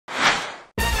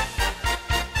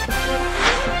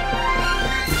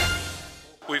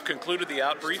concluded the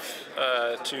outbrief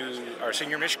to our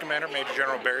senior mission commander, Major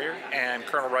General Barrier, and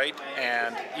Colonel Wright,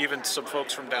 and even some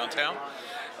folks from downtown,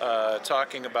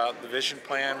 talking about the vision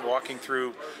plan, walking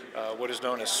through what is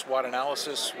known as SWOT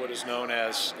analysis, what is known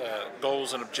as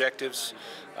goals and objectives,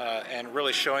 and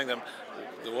really showing them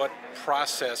what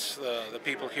process the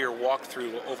people here walked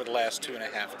through over the last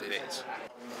 2.5 days.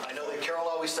 I know that Carol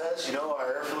always says, you know,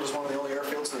 our airfield is one of the only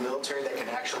airfields in the military that can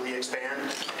actually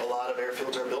expand. A lot of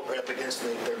airfields are built right up against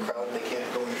their crowd and they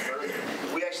can't go any further.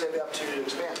 We actually have the opportunity to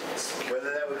expand,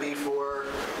 whether that would be for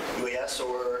UAS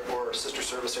or sister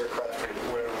service aircraft,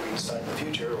 where we decide in the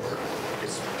future or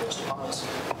it's forced upon us.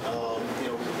 You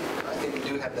know, I think we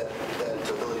do have that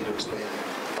ability to expand.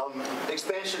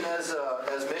 Expansion as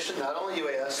mission, not only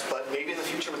UAS, but maybe in the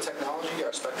future with technology,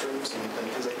 our spectrums and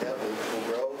things like that will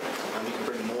grow, and we can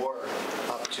bring more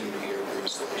opportunity here with the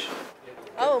installation.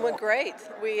 Oh, it went great.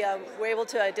 We were able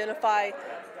to identify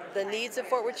the needs of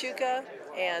Fort Huachuca,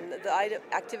 and the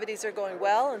activities are going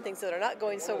well and things that are not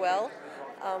going so well.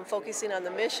 Focusing on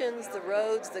the missions, the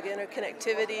roads, the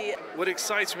interconnectivity. What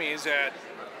excites me is that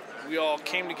we all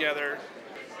came together,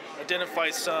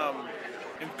 identified some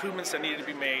improvements that needed to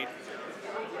be made,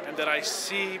 and that I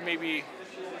see maybe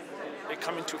it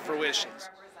coming to fruition.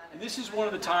 And this is one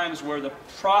of the times where the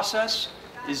process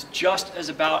is just as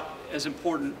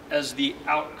important as the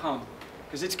outcome,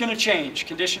 because it's going to change.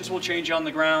 Conditions will change on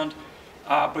the ground,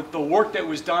 but the work that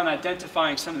was done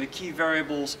identifying some of the key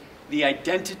variables, the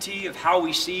identity of how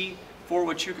we see Fort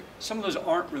Huachuca, some of those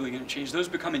aren't really going to change. Those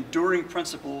become enduring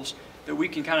principles that we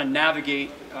can kind of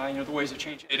navigate the ways of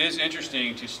change. It is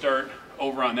interesting to start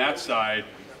over on that side,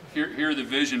 hear the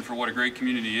vision for what a great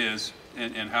community is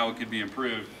and how it could be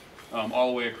improved, all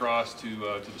the way across to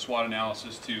the SWOT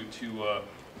analysis, to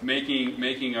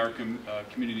making our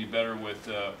community better with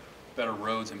better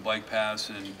roads and bike paths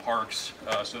and parks.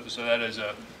 So that is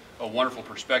a wonderful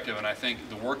perspective, and I think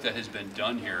the work that has been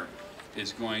done here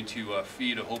is going to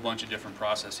feed a whole bunch of different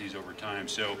processes over time.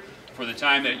 So for the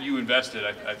time that you invested,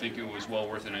 I think it was well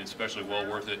worth it, and especially well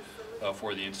worth it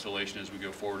for the installation as we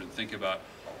go forward and think about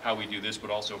how we do this,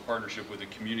 but also a partnership with the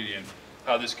community and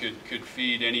how this could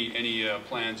feed any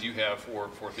plans you have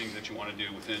for things that you want to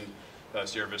do within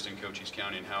Sierra Vista and Cochise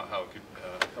County, and how it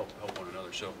could help one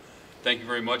another. So thank you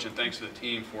very much, and thanks to the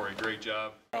team for a great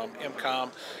job. From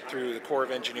MCOM through the Corps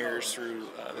of Engineers, through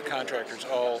the contractors,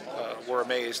 all were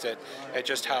amazed at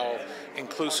just how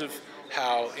inclusive,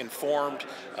 how informed,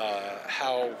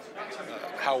 how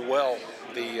well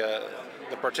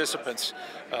the participants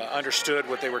understood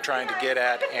what they were trying to get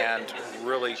at, and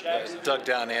really dug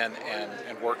down in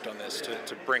and worked on this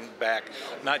to bring back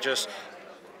not just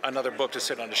another book to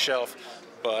sit on the shelf,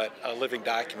 but a living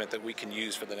document that we can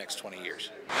use for the next 20 years.